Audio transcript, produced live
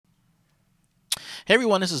Hey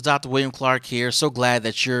everyone, this is Dr. William Clark here. So glad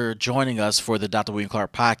that you're joining us for the Dr. William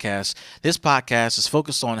Clark podcast. This podcast is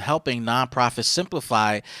focused on helping nonprofits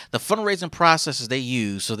simplify the fundraising processes they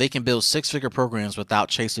use so they can build six-figure programs without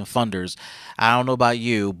chasing funders. I don't know about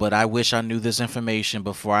you, but I wish I knew this information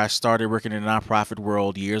before I started working in the nonprofit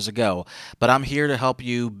world years ago. But I'm here to help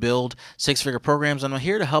you build six-figure programs, and I'm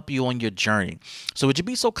here to help you on your journey. So would you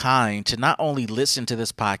be so kind to not only listen to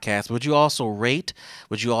this podcast, would you also rate?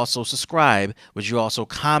 Would you also subscribe? Would you also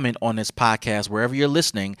comment on this podcast wherever you're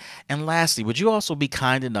listening? And lastly, would you also be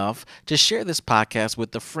kind enough to share this podcast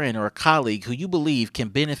with a friend or a colleague who you believe can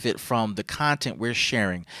benefit from the content we're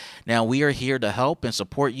sharing? Now, we are here to help and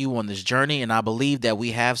support you on this journey, and I believe that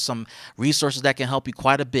we have some resources that can help you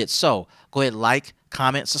quite a bit. So go ahead, like,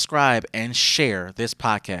 comment, subscribe, and share this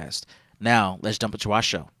podcast. Now, let's jump into our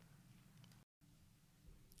show.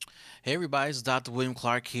 Hey everybody, it's Dr. William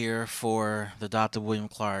Clark here for the Dr. William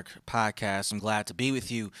Clark podcast. I'm glad to be with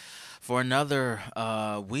you for another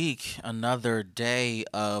week, another day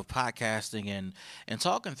of podcasting and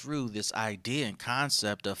talking through this idea and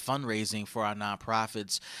concept of fundraising for our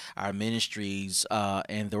nonprofits, our ministries,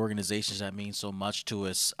 and the organizations that mean so much to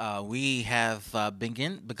us. We have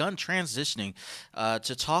begun transitioning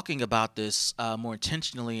to talking about this more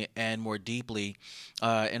intentionally and more deeply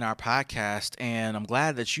in our podcast, and I'm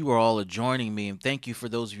glad that you are all joining me. And thank you for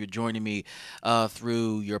those of you joining me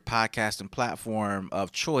through your podcasting platform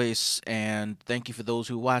of choice. And thank you for those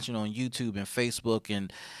who are watching on YouTube and Facebook.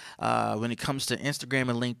 And when it comes to Instagram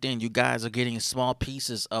and LinkedIn, you guys are getting small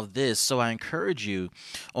pieces of this. So I encourage you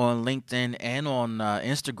on LinkedIn and on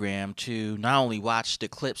Instagram to not only watch the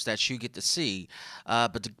clips that you get to see,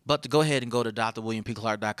 but to go ahead and go to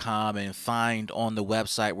drwilliampclark.com and find on the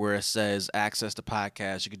website where it says access to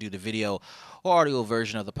podcast. You can do the video or audio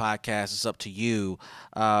version of the podcast. It's up to you.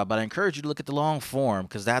 But I encourage you to look at the long form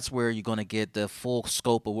because that's where you're going to get the full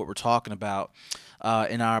scope of what we're talking about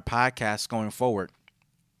in our podcast going forward.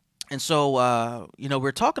 And so,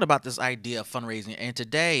 we're talking about this idea of fundraising. And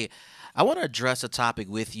today, I want to address a topic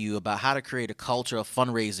with you about how to create a culture of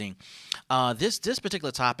fundraising. This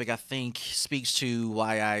particular topic, I think, speaks to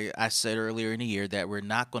why I said earlier in the year that we're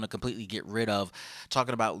not going to completely get rid of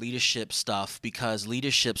talking about leadership stuff because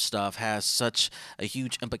leadership stuff has such a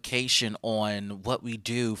huge implication on what we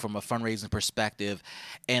do from a fundraising perspective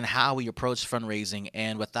and how we approach fundraising.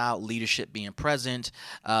 And without leadership being present,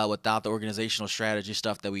 without the organizational strategy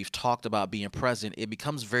stuff that we've talked about being present, it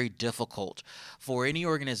becomes very difficult for any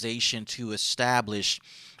organization to establish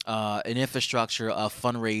an infrastructure of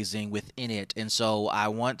fundraising within it. And so I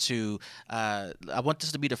want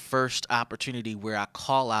this to be the first opportunity where I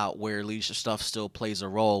call out where leadership stuff still plays a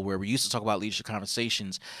role, where we used to talk about leadership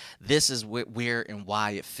conversations. This is where and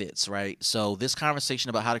why it fits, right? So this conversation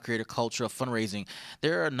about how to create a culture of fundraising,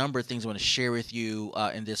 there are a number of things I want to share with you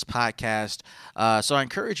in this podcast. So I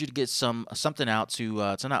encourage you to get something out to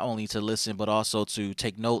not only to listen, but also to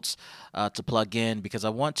take notes, to plug in, because I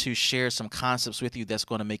want to share some concepts with you that's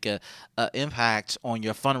going to make a impact on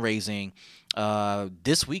your fundraising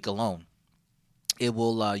this week alone. It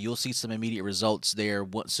will you'll see some immediate results there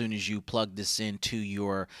as soon as you plug this into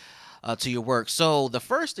your work. So the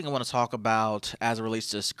first thing I want to talk about as it relates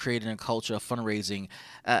to creating a culture of fundraising,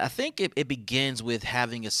 I think it begins with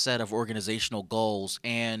having a set of organizational goals.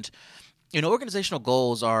 And organizational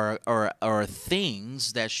goals are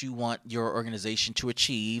things that you want your organization to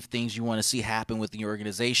achieve, things you want to see happen within your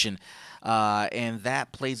organization, and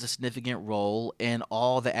that plays a significant role in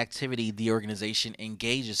all the activity the organization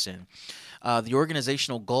engages in. The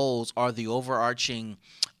organizational goals are the overarching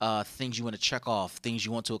things you want to check off, things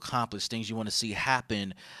you want to accomplish, things you want to see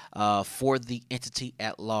happen for the entity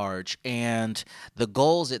at large. And the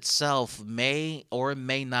goals itself may or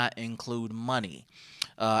may not include money.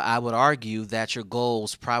 I would argue that your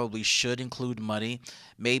goals probably should include money.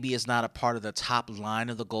 Maybe it's not a part of the top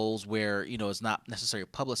line of the goals where, it's not necessarily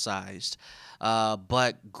publicized.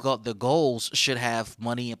 But the goals should have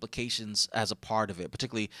money implications as a part of it,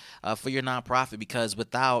 particularly for your nonprofit, because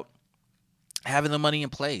without having the money in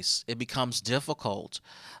place, it becomes difficult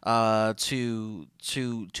to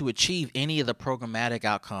achieve any of the programmatic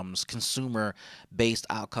outcomes, consumer-based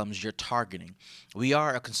outcomes you're targeting. We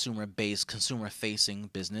are a consumer-based,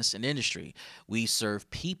 consumer-facing business and industry. We serve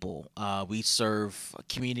people. We serve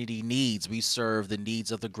community needs. We serve the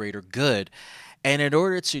needs of the greater good. And in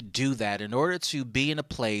order to do that, in order to be in a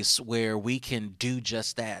place where we can do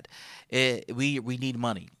just that, we need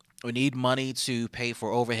money. We need money to pay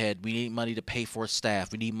for overhead. We need money to pay for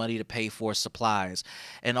staff. We need money to pay for supplies.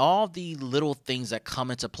 And all the little things that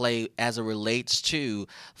come into play as it relates to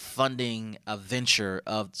funding a venture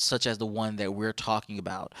of such as the one that we're talking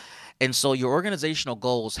about. And so your organizational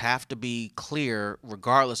goals have to be clear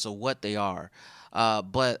regardless of what they are.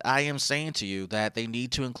 But I am saying to you that they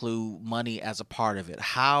need to include money as a part of it.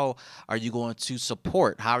 How are you going to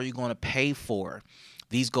support? How are you going to pay for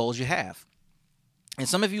these goals you have? And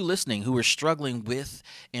some of you listening who are struggling with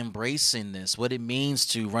embracing this, what it means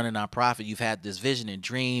to run a nonprofit, you've had this vision and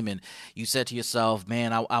dream, and you said to yourself,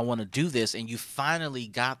 man, I want to do this. And you finally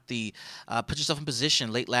got put yourself in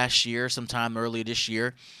position late last year, sometime earlier this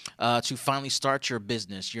year, to finally start your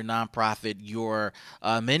business, your nonprofit, your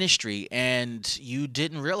ministry. And you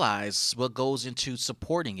didn't realize what goes into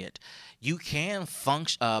supporting it. You can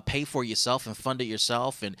pay for yourself and fund it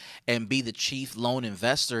yourself and be the chief lone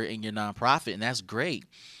investor in your nonprofit, and that's great.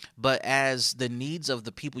 But as the needs of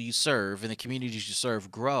the people you serve and the communities you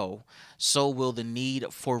serve grow, so will the need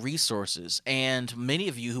for resources. And many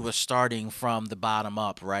of you who are starting from the bottom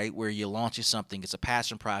up, right, where you're launching something, it's a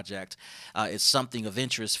passion project, it's something of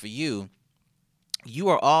interest for you, you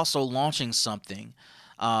are also launching something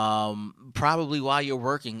probably while you're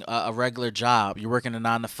working a regular job. You're working a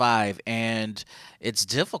 9 to 5, and it's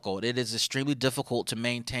difficult. It is extremely difficult to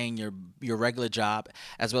maintain your regular job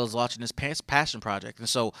as well as launching this passion project. And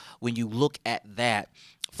so when you look at that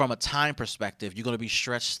from a time perspective, you're going to be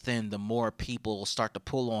stretched thin the more people start to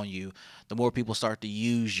pull on you, the more people start to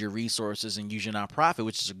use your resources and use your nonprofit,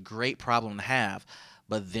 which is a great problem to have.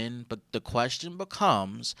 But the question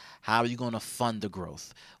becomes, how are you going to fund the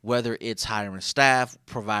growth? Whether it's hiring staff,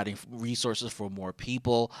 providing resources for more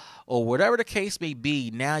people, or whatever the case may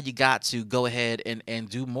be, now you got to go ahead and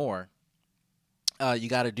do more. You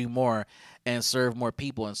got to do more and serve more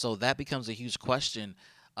people. And so that becomes a huge question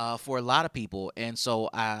for a lot of people. And so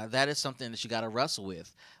that is something that you got to wrestle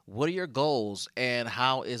with. What are your goals, and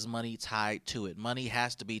how is money tied to it? Money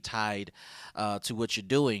has to be tied to what you're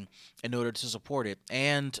doing in order to support it.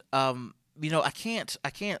 And I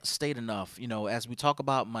can't state enough. As we talk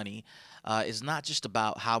about money, it's not just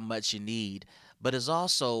about how much you need, but it's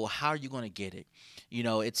also how are you going to get it.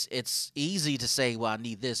 It's easy to say, well, I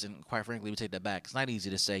need this, and quite frankly, we take that back. It's not easy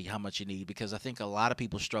to say how much you need, because I think a lot of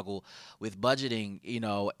people struggle with budgeting,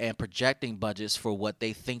 and projecting budgets for what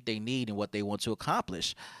they think they need and what they want to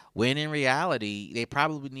accomplish. When in reality, they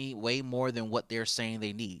probably need way more than what they're saying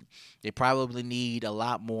they need. They probably need a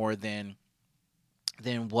lot more than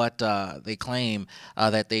what they claim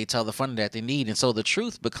that they tell the funder that they need. And so the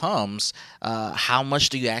truth becomes, how much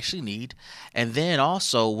do you actually need? And then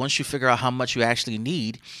also, once you figure out how much you actually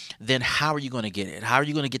need, then how are you going to get it? How are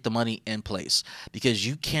you going to get the money in place? Because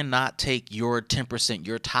you cannot take your 10%,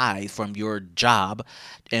 your tithe from your job,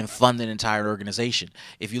 and fund an entire organization.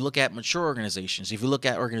 If you look at mature organizations, if you look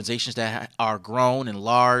at organizations that are grown and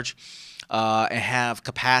large, and have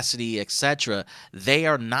capacity, etc., they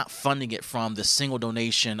are not funding it from the single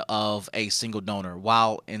donation of a single donor.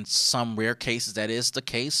 While in some rare cases that is the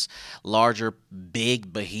case, larger,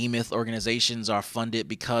 big, behemoth organizations are funded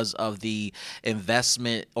because of the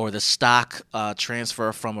investment or the stock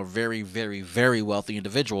transfer from a very, very, very wealthy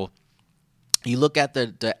individual. You look at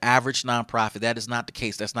the average nonprofit, that is not the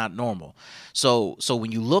case. That's not normal. So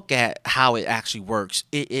when you look at how it actually works,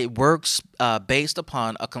 it works based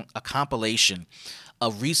upon a compilation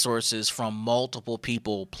of resources from multiple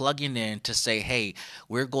people plugging in to say, hey,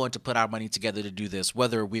 we're going to put our money together to do this,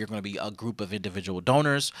 whether we're going to be a group of individual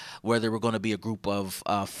donors, whether we're going to be a group of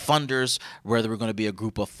funders, whether we're going to be a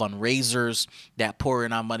group of fundraisers that pour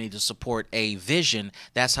in our money to support a vision.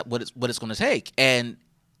 That's what it's going to take. And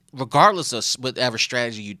regardless of whatever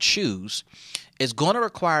strategy you choose, it's going to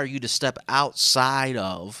require you to step outside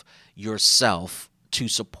of yourself to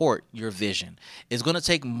support your vision. It's going to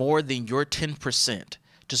take more than your 10%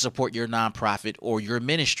 to support your nonprofit or your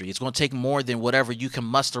ministry. It's going to take more than whatever you can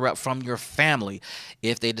muster up from your family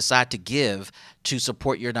if they decide to give to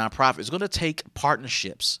support your nonprofit. It's going to take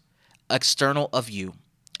partnerships external of you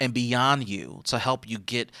and beyond you to help you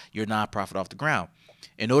get your nonprofit off the ground.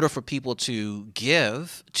 In order for people to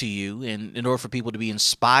give to you, and in order for people to be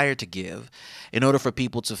inspired to give, in order for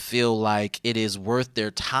people to feel like it is worth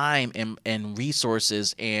their time and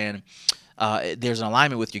resources, and there's an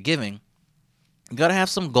alignment with your giving, you got to have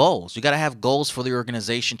some goals. You got to have goals for the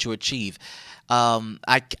organization to achieve.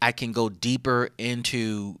 I can go deeper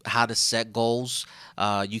into how to set goals.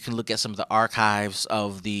 You can look at some of the archives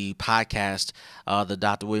of the podcast, the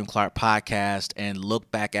Dr. William Clark podcast, and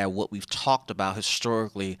look back at what we've talked about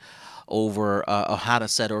historically over how to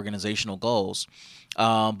set organizational goals.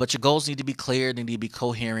 But your goals need to be clear, they need to be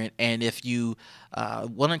coherent. And if you,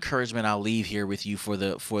 one encouragement I'll leave here with you for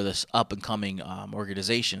this up and coming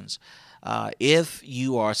organizations, if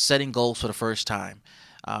you are setting goals for the first time,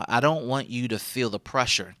 I don't want you to feel the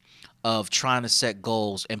pressure of trying to set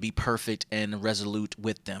goals and be perfect and resolute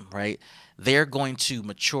with them, right? They're going to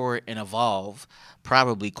mature and evolve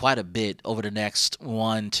probably quite a bit over the next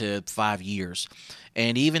 1 to 5 years.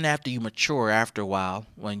 And even after you mature, after a while,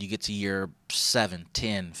 when you get to year 7,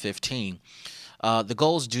 10, 15, the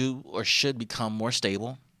goals do or should become more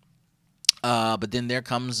stable. But then there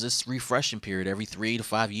comes this refreshing period every 3 to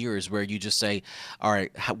 5 years where you just say, "All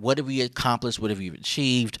right, what have we accomplished? What have we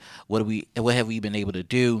achieved? What have we been able to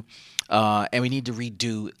do?" And we need to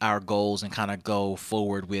redo our goals and kind of go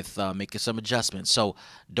forward with making some adjustments. So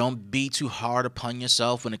don't be too hard upon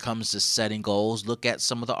yourself when it comes to setting goals. Look at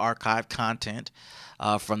some of the archived content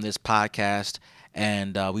from this podcast,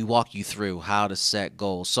 and we walk you through how to set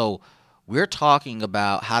goals. So we're talking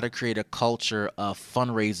about how to create a culture of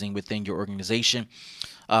fundraising within your organization.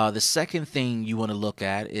 The second thing you want to look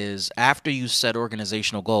at is after you set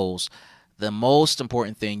organizational goals, the most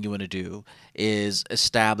important thing you want to do is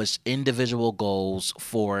establish individual goals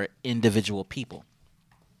for individual people.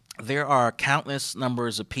 There are countless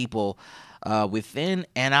numbers of people within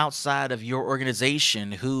and outside of your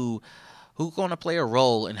organization who going to play a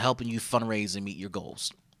role in helping you fundraise and meet your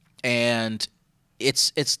goals. And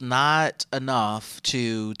it's not enough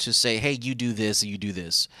to say, hey, you do this and you do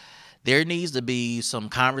this. There needs to be some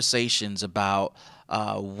conversations about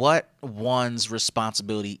what one's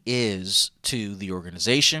responsibility is to the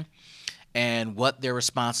organization and what their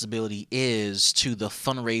responsibility is to the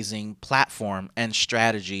fundraising platform and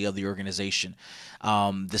strategy of the organization.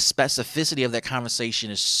 The specificity of that conversation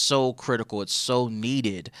is so critical. It's so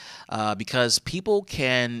needed because people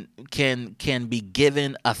can be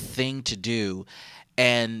given a thing to do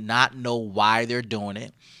and not know why they're doing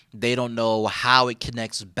it. They don't know how it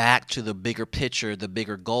connects back to the bigger picture, the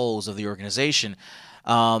bigger goals of the organization.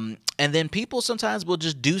 And then people sometimes will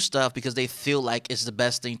just do stuff because they feel like it's the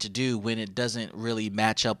best thing to do when it doesn't really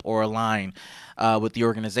match up or align with the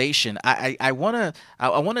organization. I wanna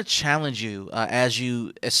challenge you as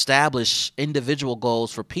you establish individual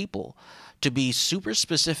goals for people to be super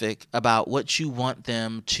specific about what you want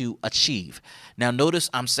them to achieve. Now, notice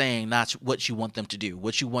I'm saying not what you want them to do,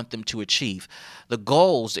 what you want them to achieve. The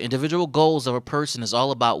goals, the individual goals of a person is all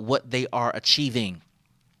about what they are achieving.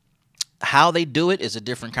 How they do it is a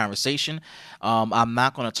different conversation. I'm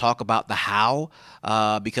not going to talk about the how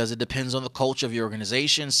because it depends on the culture of your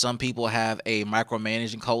organization. Some people have a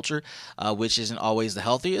micromanaging culture, which isn't always the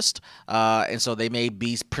healthiest. And so they may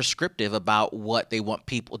be prescriptive about what they want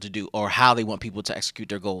people to do or how they want people to execute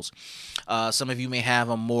their goals. Some of you may have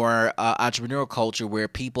a more entrepreneurial culture where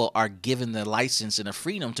people are given the license and the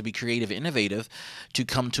freedom to be creative and innovative to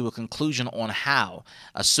come to a conclusion on how,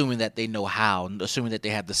 assuming that they know how, assuming that they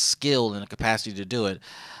have the skill and the capacity to do it.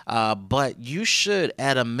 But you should,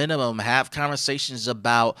 at a minimum, have conversations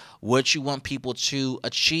about what you want people to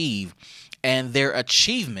achieve. And their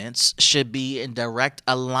achievements should be in direct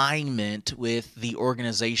alignment with the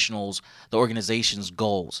organization's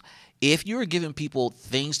goals. If you're giving people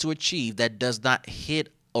things to achieve that does not hit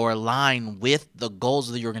or align with the goals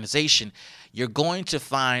of the organization, you're going to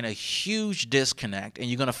find a huge disconnect, and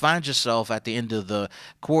you're going to find yourself at the end of the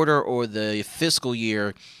quarter or the fiscal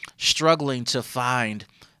year struggling to find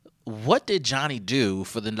what did Johnny do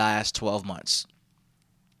for the last 12 months.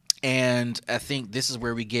 And I think this is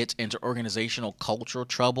where we get into organizational cultural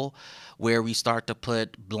trouble, where we start to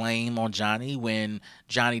put blame on Johnny when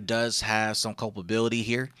Johnny does have some culpability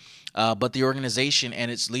here. But the organization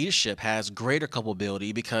and its leadership has greater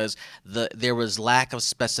culpability because there was lack of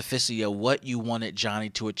specificity of what you wanted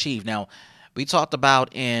Johnny to achieve. Now, we talked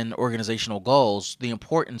about in organizational goals the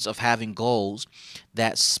importance of having goals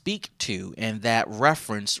that speak to and that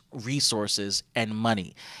reference resources and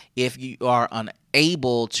money. If you are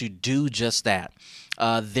unable to do just that,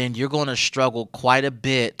 then you're going to struggle quite a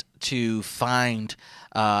bit to find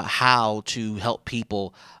how to help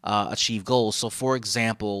people achieve goals. So, for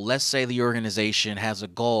example, let's say the organization has a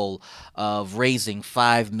goal of raising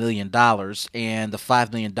 $5 million, and the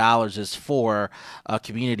 $5 million is for a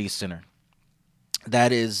community center.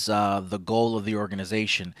 That is the goal of the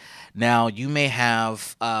organization. Now, you may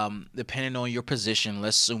have, depending on your position,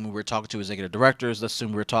 let's assume we're talking to executive directors, let's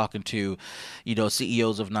assume we're talking to,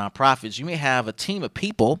 CEOs of nonprofits. You may have a team of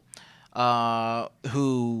people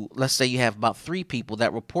who, let's say you have about 3 people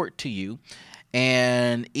that report to you,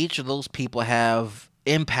 and each of those people have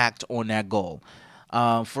impact on that goal.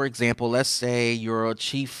 For example, let's say your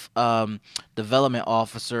chief development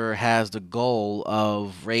officer has the goal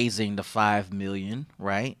of raising the 5 million,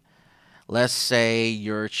 right? Let's say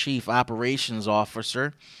your chief operations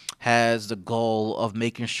officer has the goal of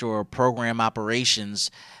making sure program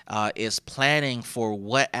operations is planning for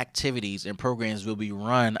what activities and programs will be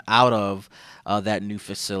run out of that new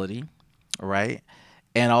facility, right?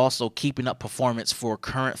 And also keeping up performance for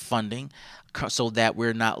current funding so that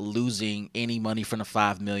we're not losing any money from the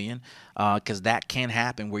 5 million, because that can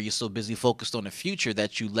happen where you're so busy focused on the future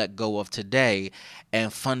that you let go of today,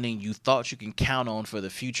 and funding you thought you can count on for the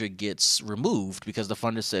future gets removed because the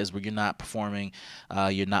funder says, well, you're not performing,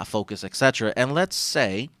 you're not focused, etc. And let's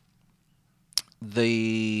say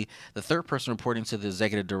the third person reporting to the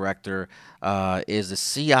executive director is the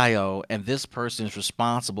CIO, and this person is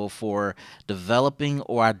responsible for developing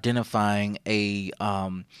or identifying a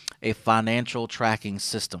financial tracking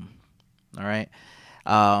system. All right.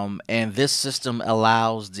 And this system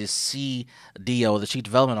allows the CDO, the Chief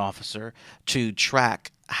Development Officer, to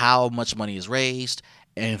track how much money is raised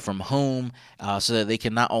and from whom, so that they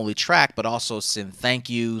can not only track but also send thank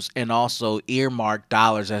yous and also earmark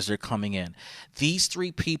dollars as they're coming in. These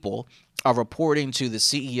three people are reporting to the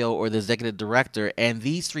CEO or the executive director, and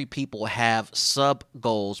these three people have sub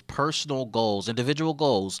goals, personal goals, individual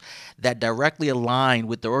goals that directly align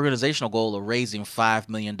with the organizational goal of raising $5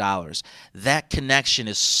 million. That connection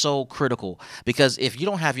is so critical because if you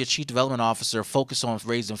don't have your chief development officer focus on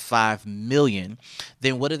raising $5 million,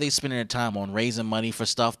 then what are they spending their time on? Raising money for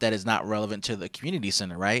stuff that is not relevant to the community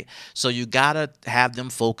center, right? So you gotta have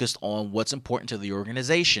them focused on what's important to the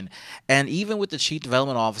organization. And even with the chief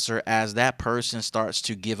development officer, as that person starts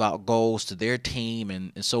to give out goals to their team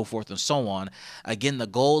and so forth and so on, again, the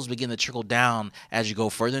goals begin to trickle down as you go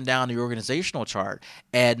further down the organizational chart.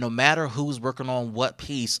 And no matter who's working on what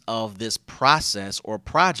piece of this process or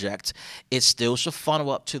project, it still should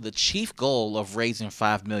funnel up to the chief goal of raising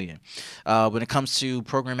 $5 million. When it comes to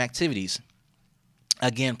program activities,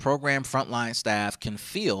 again, program frontline staff can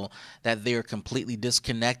feel that they're completely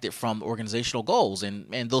disconnected from organizational goals,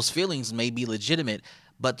 and those feelings may be legitimate,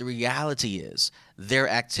 but the reality is their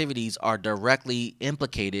activities are directly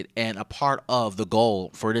implicated and a part of the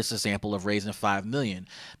goal for this example of raising 5 million.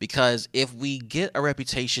 Because if we get a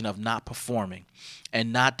reputation of not performing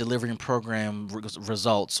and not delivering program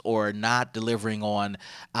results, or not delivering on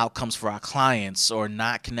outcomes for our clients, or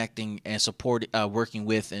not connecting and support working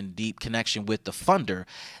with in deep connection with the funder,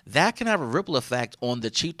 that can have a ripple effect on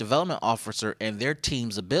the chief development officer and their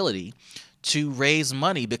team's ability to raise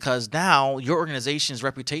money, because now your organization's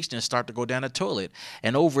reputation is start to go down the toilet.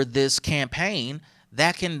 And over this campaign,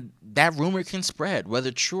 that rumor can spread, whether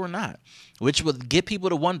true or not, which would get people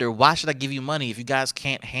to wonder, why should I give you money if you guys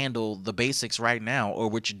can't handle the basics right now or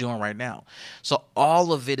what you're doing right now? So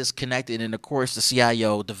all of it is connected, and of course the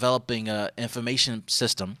CIO developing an information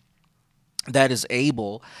system that is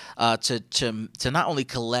able to not only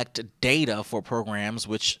collect data for programs,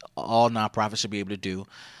 which all nonprofits should be able to do,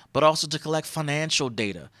 but also to collect financial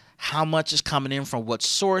data. How much is coming in from what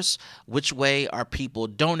source? Which way are people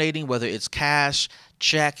donating, whether it's cash,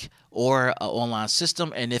 check, or an online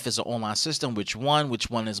system? And if it's an online system, which one? Which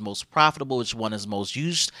one is most profitable? Which one is most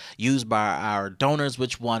used by our donors?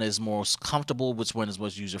 Which one is most comfortable? Which one is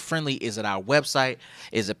most user friendly? Is it our website?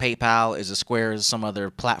 Is it PayPal? Is it Square? Is it some other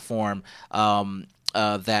platform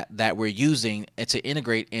that we're using to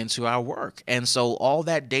integrate into our work? And so all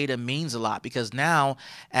that data means a lot, because now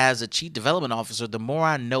as a chief development officer, the more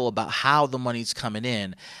I know about how the money's coming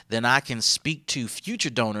in, then I can speak to future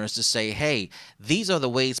donors to say, hey, these are the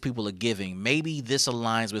ways people are giving. Maybe this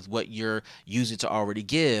aligns with what you're using to already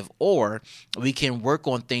give, or we can work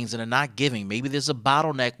on things that are not giving. Maybe there's a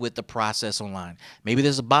bottleneck with the process online. Maybe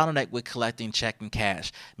there's a bottleneck with collecting check and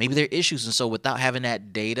cash. Maybe there are issues, and so without having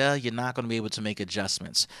that data, you're not going to be able to make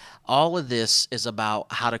adjustments. All of this is about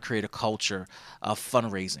how to create a culture of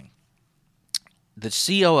fundraising. The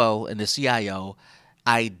COO and the CIO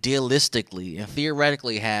idealistically and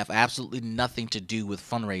theoretically have absolutely nothing to do with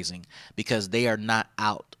fundraising, because they are not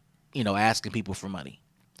out, asking people for money.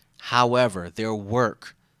 However, their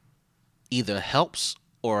work either helps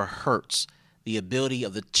or hurts the ability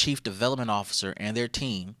of the chief development officer and their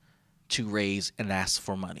team to raise and ask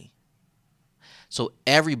for money. So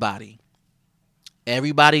everybody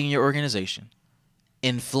in your organization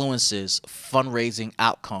influences fundraising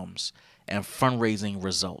outcomes and fundraising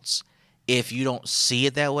results. If you don't see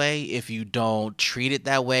it that way, if you don't treat it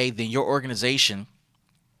that way, then your organization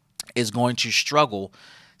is going to struggle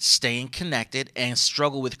staying connected and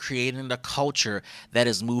struggle with creating a culture that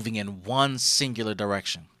is moving in one singular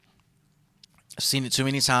direction. I've seen it too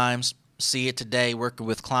many times, see it today working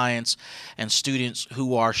with clients and students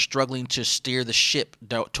who are struggling to steer the ship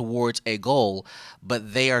towards a goal,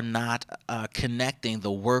 but they are not connecting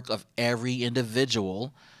the work of every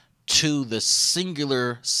individual to the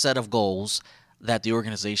singular set of goals that the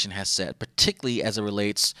organization has set, particularly as it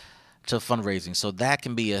relates to fundraising. So that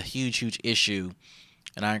can be a huge, huge issue.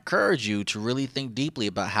 And I encourage you to really think deeply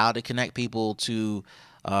about how to connect people to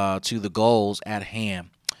the goals at hand.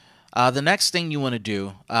 The next thing you want to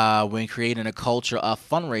do when creating a culture of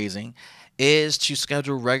fundraising is to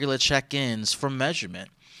schedule regular check-ins for measurement.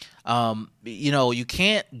 You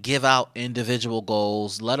can't give out individual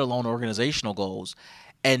goals, let alone organizational goals,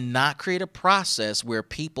 and not create a process where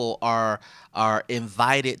people are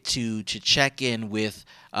invited to check in with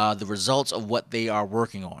the results of what they are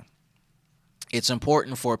working on. It's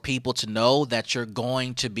important for people to know that you're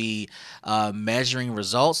going to be measuring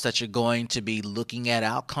results, that you're going to be looking at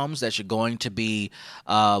outcomes, that you're going to be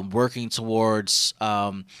working towards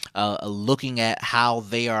looking at how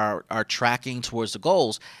they are tracking towards the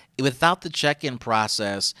goals. Without the check-in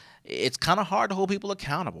process, it's kind of hard to hold people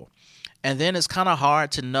accountable. And then it's kind of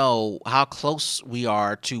hard to know how close we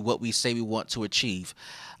are to what we say we want to achieve.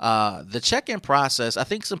 The check-in process, I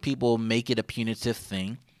think some people make it a punitive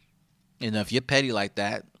thing. If you're petty like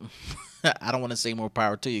that, I don't want to say more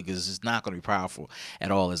power to you, because it's not going to be powerful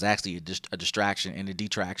at all. It's actually a distraction and a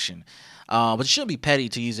detraction. But you shouldn't be petty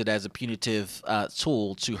to use it as a punitive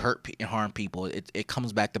tool to hurt and harm people. It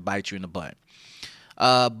comes back to bite you in the butt.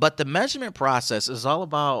 But the measurement process is all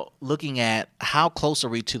about looking at how close are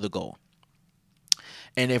we to the goal.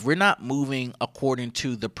 And if we're not moving according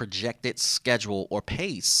to the projected schedule or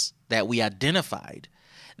pace that we identified,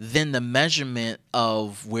 then the measurement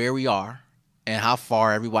of where we are and how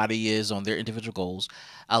far everybody is on their individual goals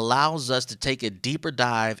allows us to take a deeper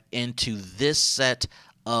dive into this set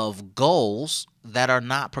of goals that are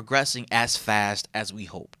not progressing as fast as we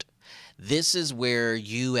hoped. This is where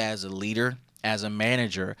you, as a leader, as a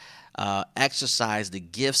manager, exercise the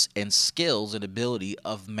gifts and skills and ability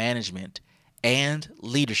of management and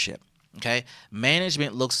leadership. Okay,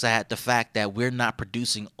 management looks at the fact that we're not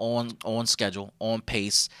producing on schedule, on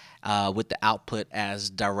pace, with the output as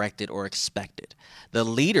directed or expected. The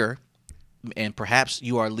leader, and perhaps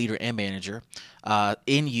you are leader and manager,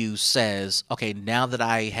 in you says, okay, now that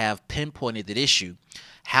I have pinpointed that issue,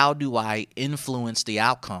 how do I influence the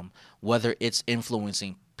outcome? Whether it's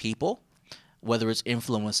influencing people, whether it's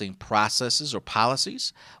influencing processes or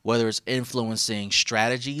policies, whether it's influencing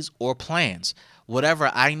strategies or plans.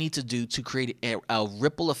 Whatever I need to do to create a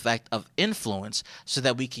ripple effect of influence so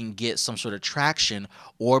that we can get some sort of traction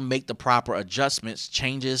or make the proper adjustments,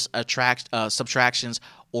 changes, subtractions,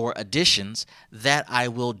 or additions, that I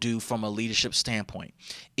will do from a leadership standpoint.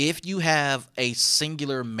 If you have a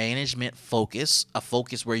singular management focus, a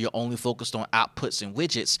focus where you're only focused on outputs and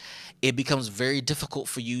widgets, it becomes very difficult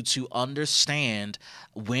for you to understand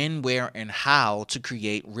when, where, and how to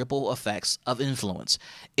create ripple effects of influence.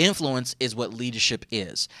 Influence is what leadership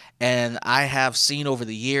is. And I have seen over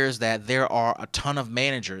the years that there are a ton of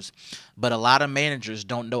managers, but a lot of managers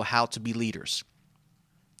don't know how to be leaders.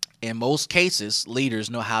 In most cases,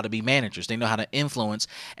 leaders know how to be managers. They know how to influence,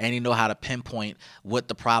 and they know how to pinpoint what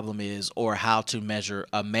the problem is or how to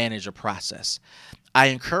manage a process. I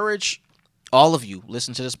encourage all of you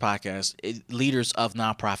listen to this podcast, leaders of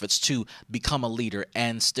nonprofits, to become a leader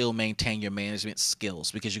and still maintain your management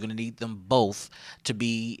skills, because you're going to need them both to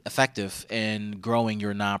be effective in growing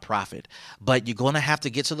your nonprofit. But you're going to have to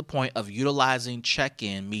get to the point of utilizing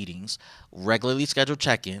check-in meetings, regularly scheduled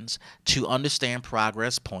check-ins, to understand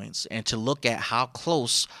progress points and to look at how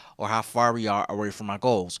close or how far we are away from our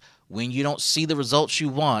goals. When you don't see the results you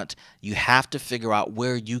want, you have to figure out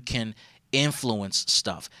where you can influence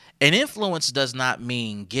stuff. And influence does not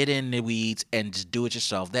mean get in the weeds and just do it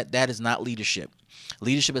yourself. That is not leadership.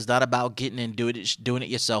 Leadership is not about getting in and doing it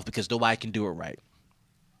yourself because nobody can do it right.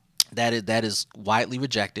 That is widely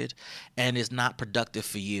rejected and is not productive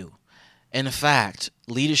for you. In fact,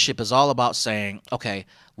 leadership is all about saying, okay,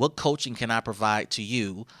 what coaching can I provide to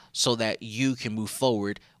you so that you can move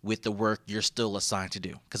forward with the work you're still assigned to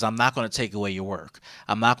do? Because I'm not going to take away your work.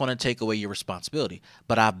 I'm not going to take away your responsibility.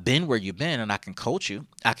 But I've been where you've been, and I can coach you.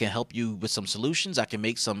 I can help you with some solutions. I can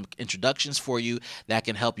make some introductions for you that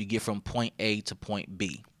can help you get from point A to point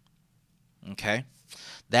B. Okay?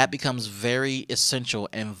 That becomes very essential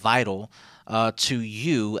and vital to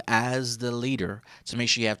you as the leader, to make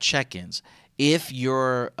sure you have check-ins. If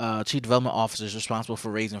your chief development officer is responsible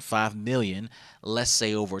for raising 5 million, let's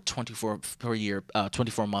say over a 24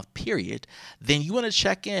 month period, then you want to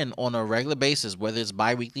check in on a regular basis, whether it's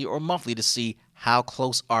biweekly or monthly, to see how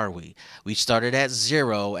close are we. We started at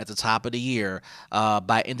 0 at the top of the year.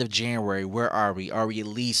 By end of January, where are we? Are we at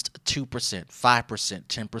least 2%, 5%,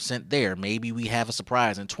 10% there? Maybe we have a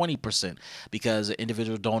surprise and 20% because the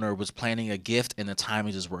individual donor was planning a gift and the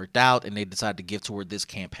timing just worked out and they decided to give toward this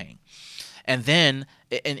campaign. And then,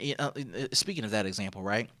 speaking of that example,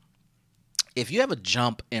 right? If you have a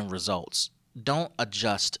jump in results, don't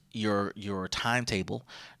adjust your timetable.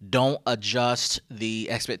 Don't adjust the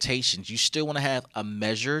expectations. You still want to have a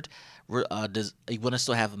measured. You want to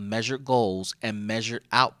still have measured goals and measured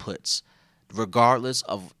outputs, regardless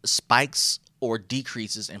of spikes or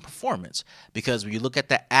decreases in performance. Because when you look at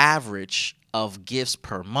the average of gifts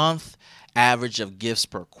per month, average of gifts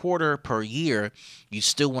per quarter, per year, you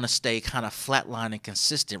still want to stay kind of flatline and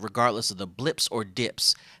consistent, regardless of the blips or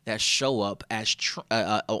dips that show up as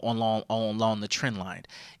along the trend line.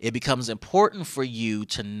 It becomes important for you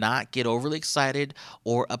to not get overly excited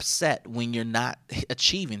or upset when you're not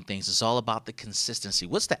achieving things. It's all about the consistency.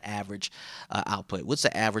 What's the average output? What's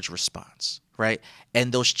the average response, right?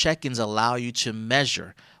 And those check-ins allow you to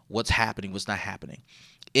measure what's happening, what's not happening.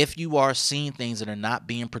 If you are seeing things that are not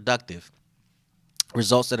being productive,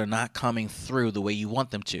 results that are not coming through the way you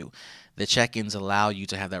want them to, the check-ins allow you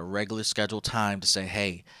to have that regular scheduled time to say,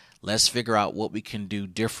 hey, let's figure out what we can do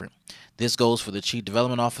different. This goes for the chief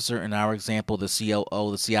development officer, in our example, the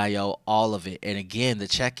COO, the CIO, all of it. And again, the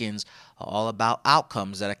check-ins are all about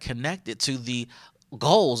outcomes that are connected to the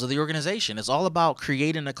goals of the organization. It's all about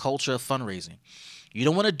creating a culture of fundraising. You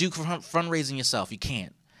don't want to do fundraising yourself. You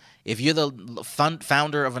can't. If you're the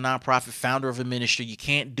founder of a nonprofit, founder of a ministry, you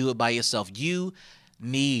can't do it by yourself. You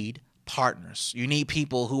need partners. You need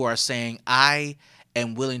people who are saying, I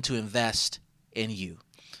am willing to invest in you.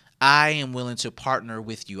 I am willing to partner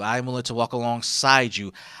with you. I am willing to walk alongside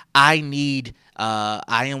you. I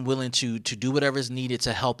am willing to do whatever is needed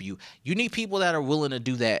to help you. You need people that are willing to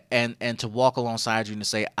do that and to walk alongside you and to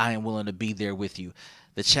say, I am willing to be there with you.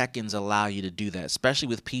 The check-ins allow you to do that, especially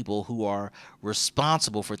with people who are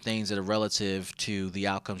responsible for things that are relative to the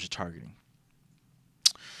outcomes you're targeting.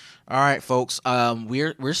 All right, folks,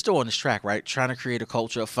 we're still on this track, right? Trying to create a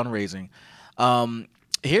culture of fundraising.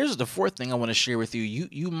 Here's the fourth thing I want to share with you.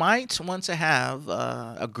 You might want to have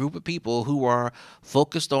a group of people who are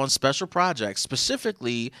focused on special projects,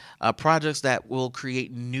 specifically projects that will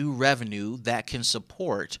create new revenue that can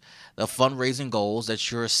support the fundraising goals that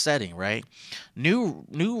you're setting, right? New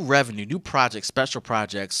revenue, new projects, special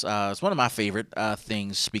projects. It's one of my favorite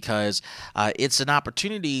things because it's an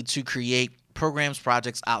opportunity to create programs,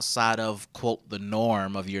 projects outside of, quote, the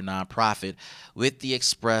norm of your nonprofit with the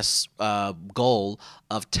express goal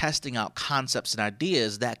of testing out concepts and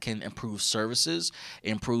ideas that can improve services,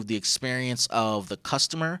 improve the experience of the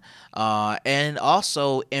customer, and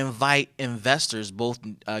also invite investors, both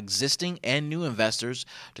existing and new investors,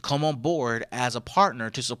 to come on board as a partner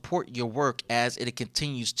to support your work as it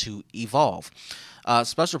continues to evolve.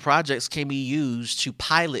 Special projects can be used to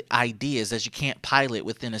pilot ideas that you can't pilot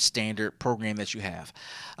within a standard program that you have.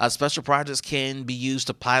 Special projects can be used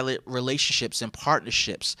to pilot relationships and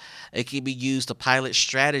partnerships. It can be used to pilot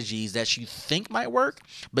strategies that you think might work,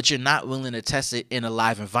 but you're not willing to test it in a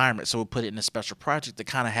live environment. So we'll put it in a special project to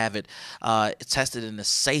kind of have it tested in a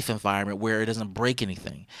safe environment where it doesn't break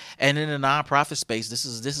anything. And in the nonprofit space, this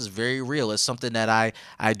is very real. It's something that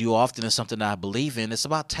I do often. It's something that I believe in. It's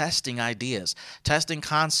about testing ideas, testing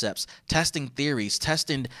concepts, testing theories,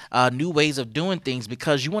 testing new ways of doing things,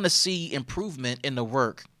 because you want to see improvement in the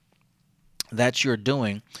work that you're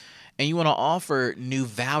doing, and you want to offer new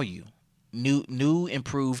value, new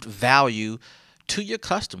improved value to your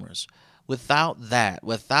customers. Without that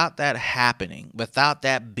happening, without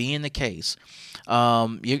that being the case,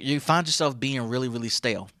 you find yourself being really, really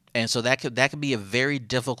stale. And so that could be a very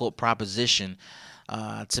difficult proposition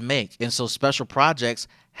to make. And so special projects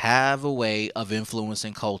have a way of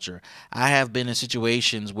influencing culture. I have been in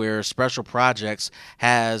situations where special projects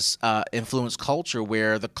has influenced culture,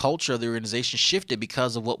 where the culture of the organization shifted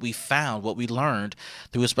because of what we found, what we learned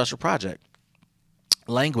through a special project.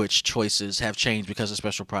 language choices have changed because of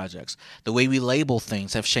special projects. The way we label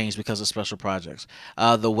things have changed because of special projects.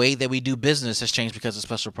 The way that we do business has changed because of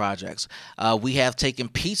special projects. We have taken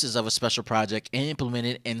pieces of a special project and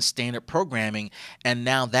implemented in standard programming, and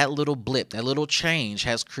now that little blip, that little change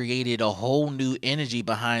has created a whole new energy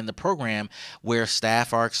behind the program where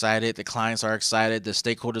staff are excited, the clients are excited, the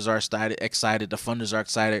stakeholders are excited, the funders are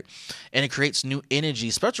excited, and it creates new energy.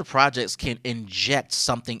 Special projects can inject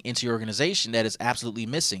something into your organization that is absolutely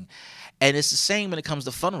missing. And it's the same when it comes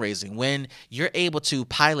to fundraising. When you're able to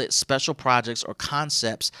pilot special projects or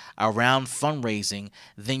concepts around fundraising,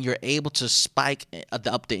 then you're able to spike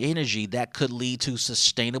up the energy that could lead to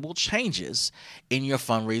sustainable changes in your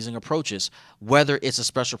fundraising approaches. Whether it's a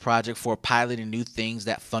special project for piloting new things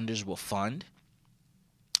that funders will fund,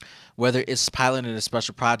 whether it's piloting a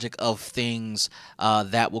special project of things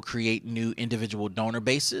that will create new individual donor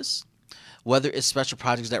bases, whether it's special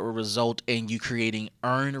projects that will result in you creating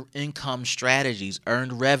earned income strategies,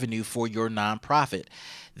 earned revenue for your nonprofit.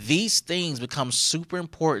 These things become super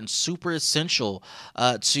important, super essential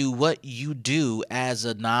to what you do as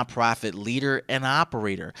a nonprofit leader and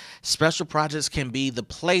operator. Special projects can be the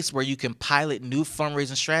place where you can pilot new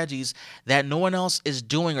fundraising strategies that no one else is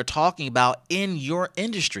doing or talking about in your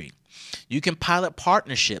industry. You can pilot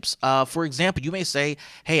partnerships. For example, you may say,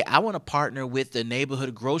 hey, I want to partner with the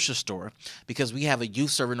neighborhood grocery store because we have a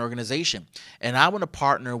youth serving organization, and I want to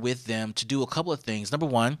partner with them to do a couple of things. Number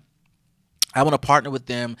one, I want to partner with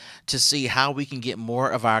them to see how we can get more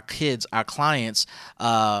of our kids, our clients,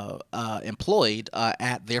 employed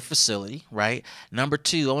at their facility, right? Number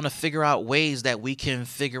two, I want to figure out ways that we can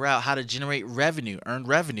figure out how to generate revenue, earn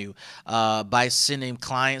revenue, by sending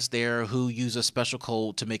clients there who use a special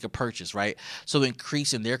code to make a purchase, right? So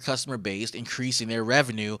increasing their customer base, increasing their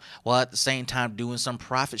revenue, while at the same time doing some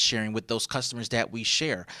profit sharing with those customers that we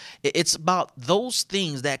share. It's about those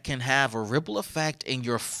things that can have a ripple effect in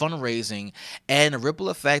your fundraising and a ripple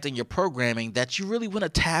effect in your programming that you really want to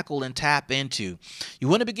tackle and tap into. You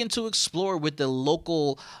want to begin to explore with the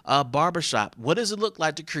local barbershop. What does it look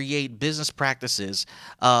like to create business practices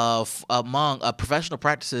among professional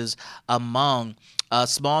practices among a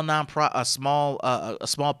small a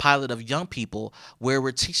small pilot of young people where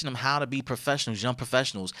we're teaching them how to be professionals, young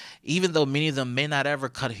professionals, even though many of them may not ever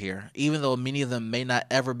cut hair, even though many of them may not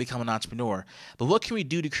ever become an entrepreneur. But what can we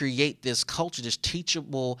do to create this culture, this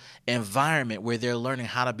teachable environment where they're learning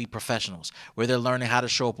how to be professionals, where they're learning how to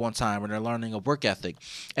show up on time, where they're learning a work ethic?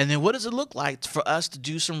 And then what does it look like for us to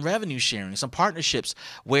do some revenue sharing, some partnerships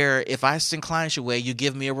where if I send clients your way, you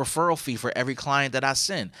give me a referral fee for every client that I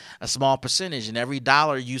send, a small percentage, and every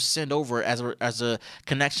dollar you send over as a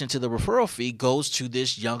connection to the referral fee goes to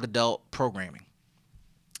this young adult programming.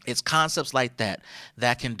 It's concepts like that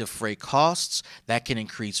that can defray costs, that can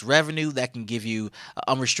increase revenue, that can give you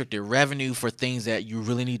unrestricted revenue for things that you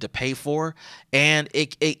really need to pay for. And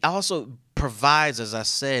it also provides, as I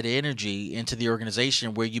said, energy into the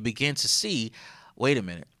organization where you begin to see, wait a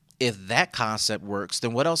minute, if that concept works,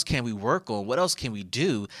 then what else can we work on? What else can we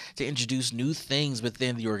do to introduce new things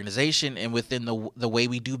within the organization and within the way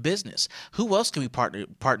we do business? Who else can we partner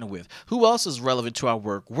with? Who else is relevant to our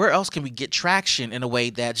work? Where else can we get traction in a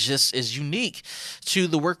way that just is unique to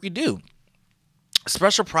the work we do?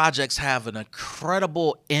 Special projects have an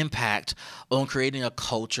incredible impact on creating a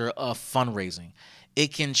culture of fundraising.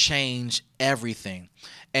 It can change everything.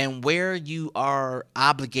 And where you are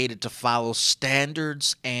obligated to follow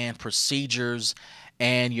standards and procedures,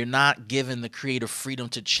 and you're not given the creative freedom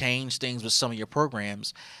to change things with some of your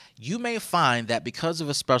programs, you may find that because of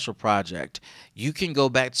a special project, you can go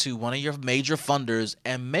back to one of your major funders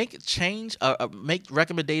and make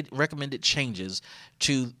recommended changes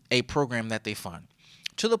to a program that they fund.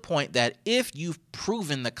 To the point that if you've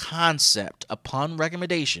proven the concept upon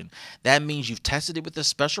recommendation, that means you've tested it with a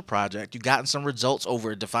special project, you've gotten some results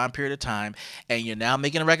over a defined period of time, and you're now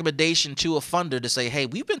making a recommendation to a funder to say, hey,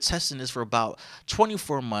 we've been testing this for about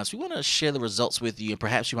 24 months. We want to share the results with you, and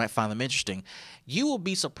perhaps you might find them interesting. You will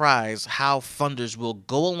be surprised how funders will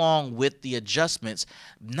go along with the adjustments,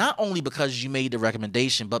 not only because you made the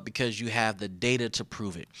recommendation, but because you have the data to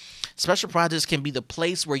prove it. Special projects can be the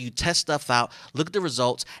place where you test stuff out, look at the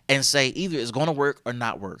results, and say either it's going to work or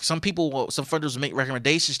not work. Some funders will make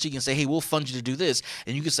recommendations to you and say, hey, we'll fund you to do this.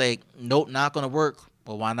 And you can say, nope, not going to work.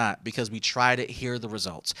 Well, why not? Because we tried it. Here are the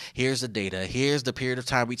results. Here's the data. Here's the period of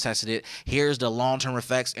time we tested it. Here's the long-term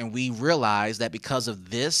effects. And we realize that because of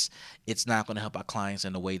this, it's not going to help our clients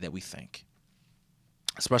in the way that we think.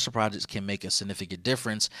 Special projects can make a significant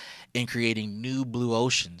difference in creating new blue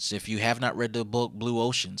oceans. If you have not read the book Blue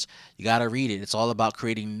Oceans, you got to read it. It's all about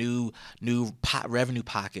creating new revenue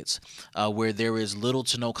pockets where there is little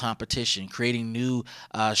to no competition, creating new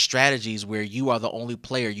strategies where you are the only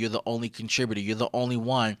player, you're the only contributor, you're the only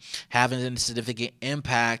one having a significant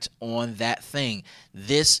impact on that thing.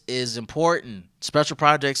 This is important. Special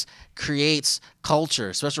projects creates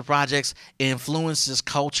culture. Special projects influences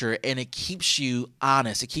culture, and it keeps you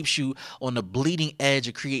honest. It keeps you on the bleeding edge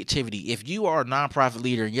of creativity. If you are a nonprofit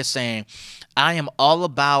leader and you're saying, I am all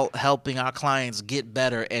about helping our clients get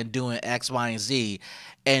better and doing X, Y, and Z,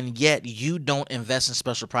 and yet you don't invest in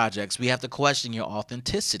special projects, we have to question your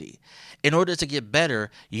authenticity. In order to get better,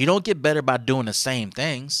 you don't get better by doing the same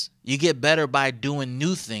things. You get better by doing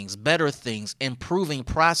new things, better things, improving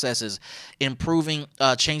processes,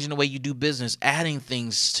 changing the way you do business, adding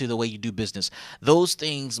things to the way you do business. Those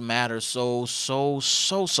things matter so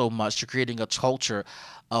much to creating a culture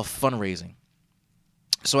of fundraising.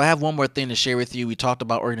 So I have one more thing to share with you. We talked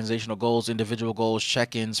about organizational goals, individual goals,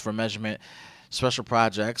 check-ins for measurement, special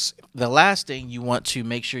projects. The last thing you want to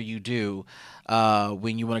make sure you do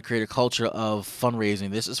when you want to create a culture of fundraising,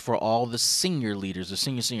 this is for all the senior leaders, the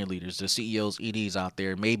senior leaders, the CEOs, EDs out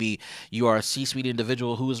there. Maybe you are a C-suite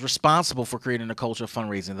individual who is responsible for creating a culture of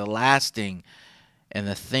fundraising. The last thing and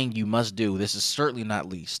the thing you must do, this is certainly not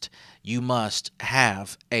least, you must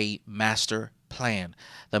have a master plan.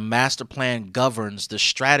 The master plan governs the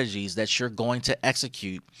strategies that you're going to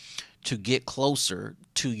execute to get closer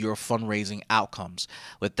to your fundraising outcomes.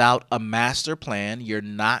 Without a master plan, you're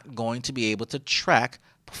not going to be able to track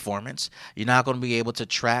performance. You're not going to be able to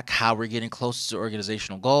track how we're getting closer to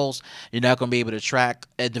organizational goals. You're not going to be able to track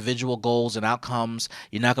individual goals and outcomes.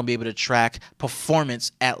 You're not going to be able to track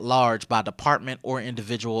performance at large by department or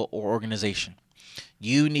individual or organization.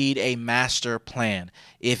 You need a master plan.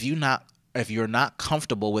 If you're not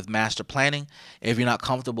comfortable with master planning, if you're not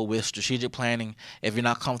comfortable with strategic planning, if you're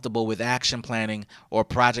not comfortable with action planning or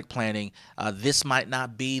project planning, this might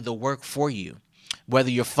not be the work for you. Whether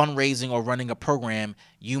you're fundraising or running a program,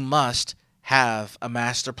 you must have a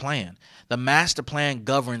master plan. The master plan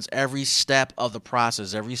governs every step of the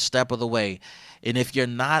process, every step of the way. And if you're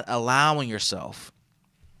not allowing yourself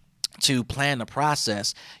to plan the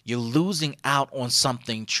process, you're losing out on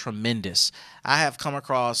something tremendous. I have come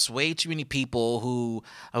across way too many people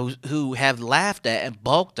who have laughed at and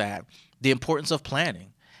balked at the importance of planning.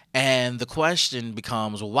 And the question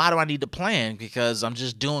becomes, well, why do I need to plan? Because I'm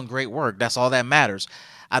just doing great work. That's all that matters.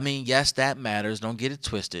 I mean, yes, that matters. Don't get it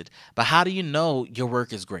twisted. But how do you know your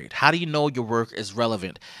work is great? How do you know your work is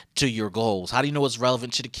relevant to your goals? How do you know it's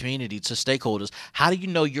relevant to the community, to stakeholders? How do you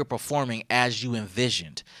know you're performing as you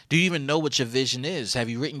envisioned? Do you even know what your vision is? Have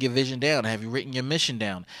you written your vision down? Have you written your mission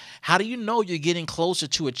down? How do you know you're getting closer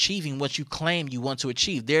to achieving what you claim you want to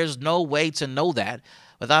achieve? There's no way to know that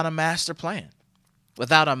without a master plan,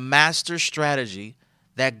 without a master strategy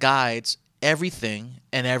that guides everything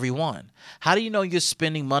and everyone. How do you know you're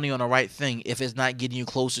spending money on the right thing if it's not getting you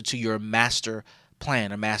closer to your master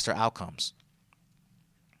plan or master outcomes?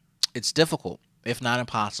 It's difficult, if not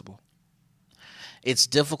impossible. It's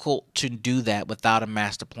difficult to do that without a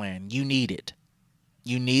master plan. You need it.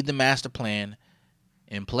 You need the master plan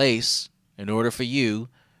in place in order for you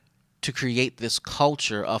to create this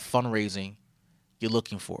culture of fundraising you're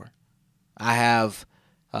looking for. I have,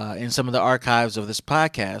 in some of the archives of this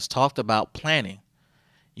podcast, talked about planning.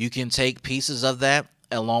 You can take pieces of that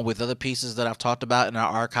along with other pieces that I've talked about in our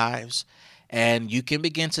archives, and you can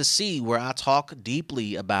begin to see where I talk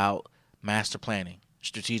deeply about master planning,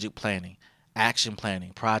 strategic planning, action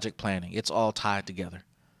planning, project planning. It's all tied together.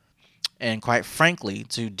 And quite frankly,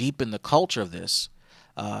 to deepen the culture of this,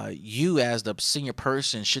 you as the senior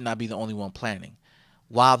person should not be the only one planning.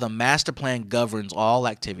 While the master plan governs all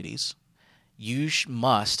activities, you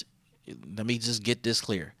must, let me just get this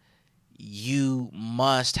clear, you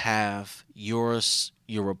must have your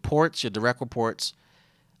reports, your direct reports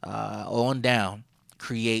on down,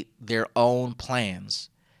 create their own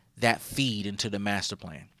plans that feed into the master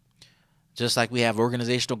plan. Just like we have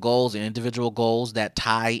organizational goals and individual goals that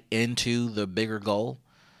tie into the bigger goal,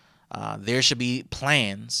 there should be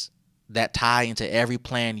plans that tie into every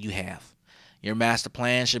plan you have. Your master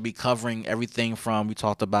plan should be covering everything from, we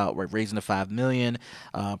talked about raising the $5 million,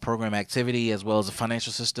 program activity, as well as the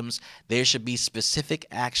financial systems. There should be specific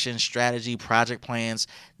action, strategy, project plans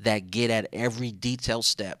that get at every detailed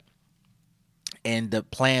step. And the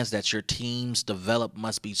plans that your teams develop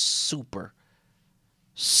must be super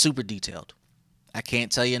detailed. I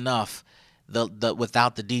can't tell you enough.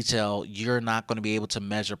 Without the detail, you're not going to be able to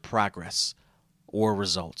measure progress or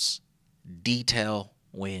results. Detail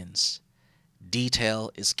wins.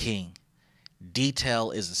 Detail is king.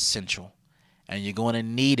 Detail is essential, and you're going to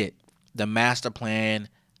need it. The master plan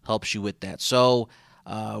helps you with that. So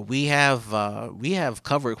we have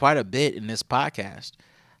covered quite a bit in this podcast.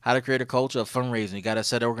 How to create a culture of fundraising. You got to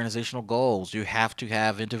set organizational goals. You have to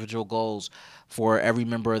have individual goals for every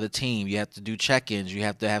member of the team. You have to do check-ins. You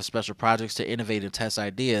have to have special projects to innovate and test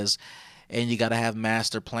ideas. And you got to have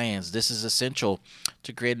master plans. This is essential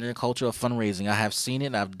to creating a culture of fundraising. I have seen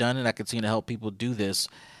it. I've done it. I continue to help people do this.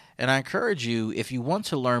 And I encourage you, if you want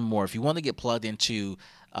to learn more, if you want to get plugged into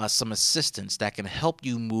some assistance that can help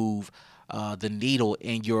you move the needle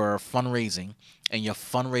in your fundraising and your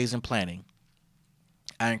fundraising planning,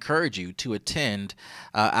 I encourage you to attend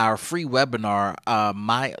our free webinar.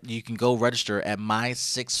 You can go register at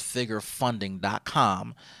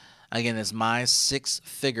mysixfigurefunding.com. Again, it's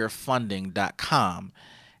mysixfigurefunding.com.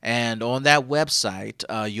 And on that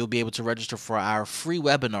website, you'll be able to register for our free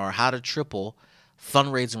webinar, How to Triple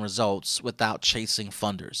Fundraising Results Without Chasing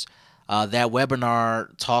Funders. That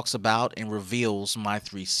webinar talks about and reveals my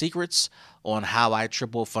 3 secrets on how I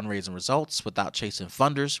triple fundraising results without chasing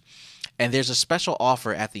funders. And there's a special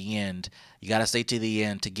offer at the end. You got to stay to the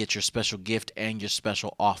end to get your special gift and your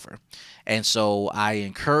special offer. And so I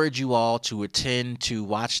encourage you all to attend to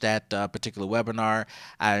watch that particular webinar.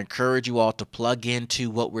 I encourage you all to plug into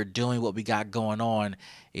what we're doing, what we got going on.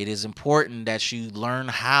 It is important that you learn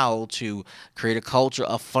how to create a culture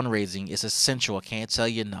of fundraising. It's essential. I can't tell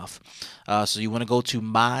you enough. So you want to go to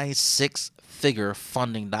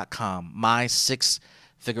mysixfigurefunding.com,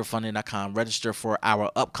 mysixfigurefunding.com. Register for our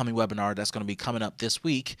upcoming webinar that's going to be coming up this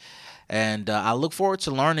week. And I look forward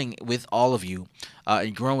to learning with all of you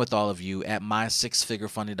and growing with all of you at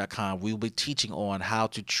mysixfigurefunding.com. We will be teaching on how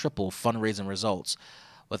to triple fundraising results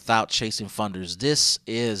without chasing funders. This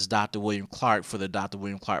is Dr. William Clark for the Dr.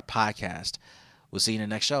 William Clark podcast. We'll see you in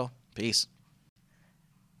the next show. Peace.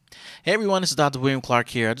 Hey everyone, this is Dr. William Clark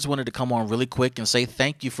here. I just wanted to come on really quick and say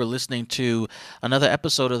thank you for listening to another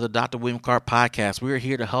episode of the Dr. William Clark podcast. We are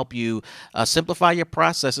here to help you simplify your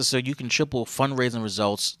processes so you can triple fundraising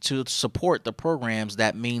results to support the programs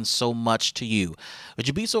that mean so much to you. Would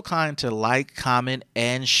you be so kind to like, comment,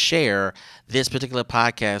 and share this particular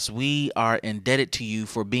podcast? We are indebted to you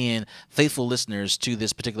for being faithful listeners to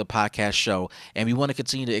this particular podcast show, and we want to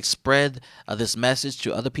continue to spread this message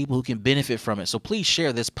to other people who can benefit from it. So please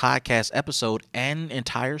share this podcast episode and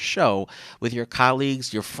entire show with your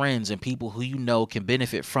colleagues, your friends, and people who you know can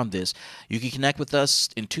benefit from this. You can connect with us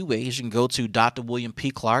in 2 ways. You can go to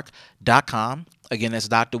drwilliampclark.com. Again, that's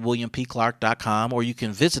drwilliampclark.com, or you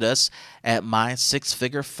can visit us at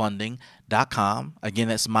mysixfigurefunding.com. Again,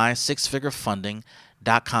 that's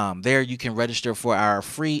mysixfigurefunding.com. There you can register for our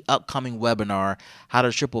free upcoming webinar, How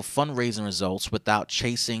to Triple Fundraising Results Without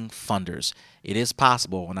Chasing Funders. It is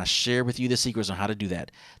possible, and I share with you the secrets on how to do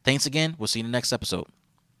that. Thanks again. We'll see you in the next episode.